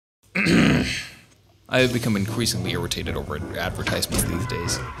I have become increasingly irritated over advertisements these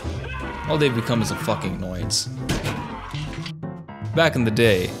days. All they've become is a fucking annoyance. Back in the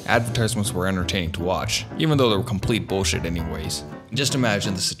day, advertisements were entertaining to watch, even though they were complete bullshit anyways. Just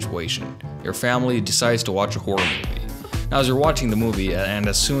imagine the situation. Your family decides to watch a horror movie. Now as you're watching the movie, and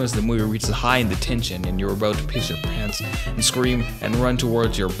as soon as the movie reaches a high in the tension and you're about to piss your pants and scream and run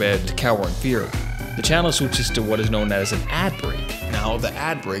towards your bed to cower in fear, the channel switches to what is known as an ad break. Now the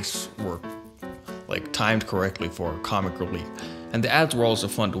ad breaks were timed correctly for comic relief, and the ads were also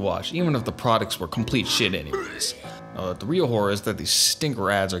fun to watch, even if the products were complete shit anyways. The real horror is that these stinker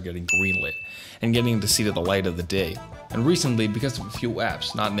ads are getting greenlit and getting to see the light of the day. And recently, because of a few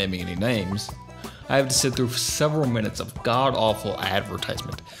apps, not naming any names, I have to sit through several minutes of god-awful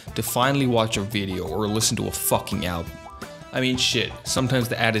advertisement to finally watch a video or listen to a fucking album. I mean shit, sometimes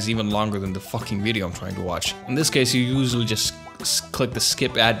the ad is even longer than the fucking video I'm trying to watch. In this case, you usually just click the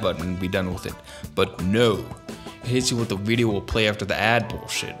skip ad button and be done with it. But no, it hits you with the video will play after the ad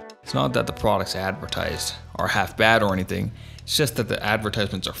bullshit. It's not that the products advertised are half bad or anything, it's just that the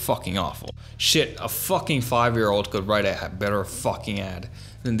advertisements are fucking awful. Shit, a fucking 5-year-old could write a better fucking ad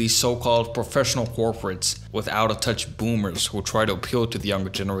than these so-called professional corporates with out-of-touch boomers who try to appeal to the younger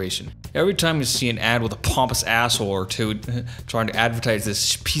generation. Every time you see an ad with a pompous asshole or two trying to advertise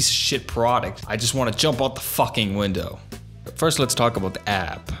this piece of shit product, I just want to jump out the fucking window. But first, let's talk about the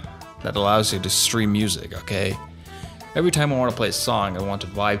app that allows you to stream music, okay? Every time I want to play a song, I want to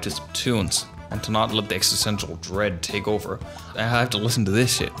vibe to some tunes and to not let the existential dread take over. I have to listen to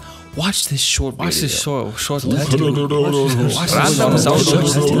this shit. Watch this short video. Watch this short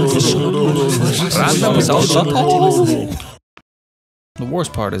The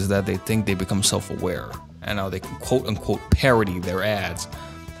worst part is that they think they become self-aware, and now they can quote-unquote parody their ads.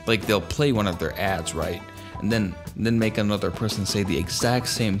 Like they'll play one of their ads, right? And then make another person say the exact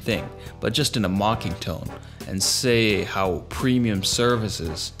same thing, but just in a mocking tone, and say how premium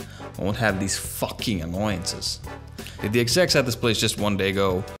services won't have these fucking annoyances. The execs at this place just one day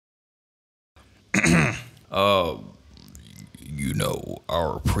go, you know,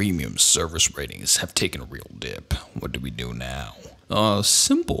 our premium service ratings have taken a real dip. What do we do now?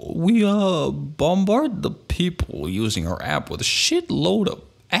 Simple. We bombard the people using our app with a shitload of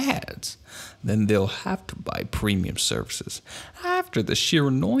ads. Then they'll have to buy premium services after the sheer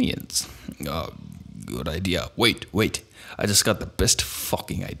annoyance. Good idea. Wait. I just got the best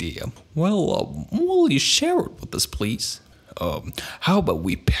fucking idea. Well, will you share it with us, please? How about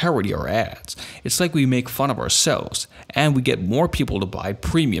we parody our ads? It's like we make fun of ourselves, and we get more people to buy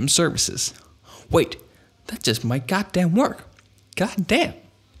premium services. Wait, that just might goddamn work. Goddamn.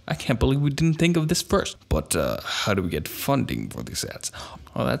 I can't believe we didn't think of this first. But how do we get funding for these ads?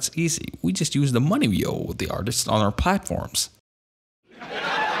 Well, that's easy. We just use the money we owe with the artists on our platforms.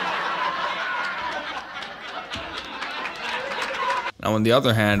 Now, on the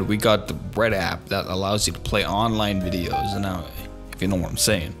other hand, we got the Bread app that allows you to play online videos, and now, if you know what I'm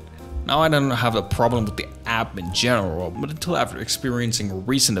saying. Now, I don't have a problem with the app in general, but until after experiencing a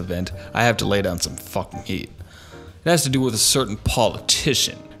recent event, I have to lay down some fucking heat. It has to do with a certain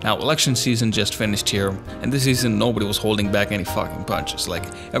politician. Now, election season just finished here, and this season nobody was holding back any fucking punches. Like,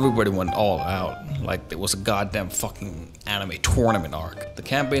 everybody went all out, like it was a goddamn fucking anime tournament arc. The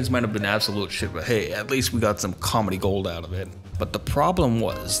campaigns might have been absolute shit, but hey, at least we got some comedy gold out of it. But the problem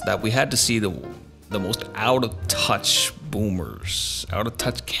was that we had to see the most out-of-touch boomers,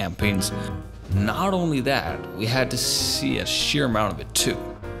 out-of-touch campaigns. Not only that, we had to see a sheer amount of it too.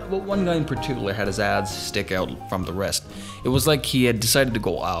 But one guy in particular had his ads stick out from the rest. It was like he had decided to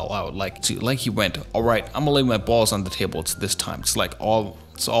go all out, like he went, alright, I'm gonna lay my balls on the table, it's this time. It's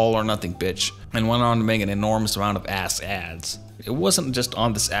all or nothing, bitch. And went on to make an enormous amount of ass ads. It wasn't just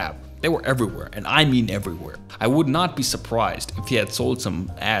on this app. They were everywhere, and I mean everywhere. I would not be surprised if he had sold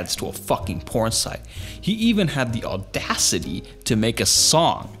some ads to a fucking porn site. He even had the audacity to make a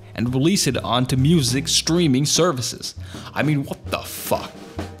song and release it onto music streaming services. I mean, what the fuck?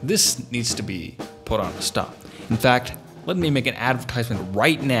 This needs to be put on a stop. In fact, let me make an advertisement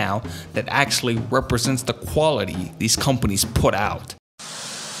right now that actually represents the quality these companies put out.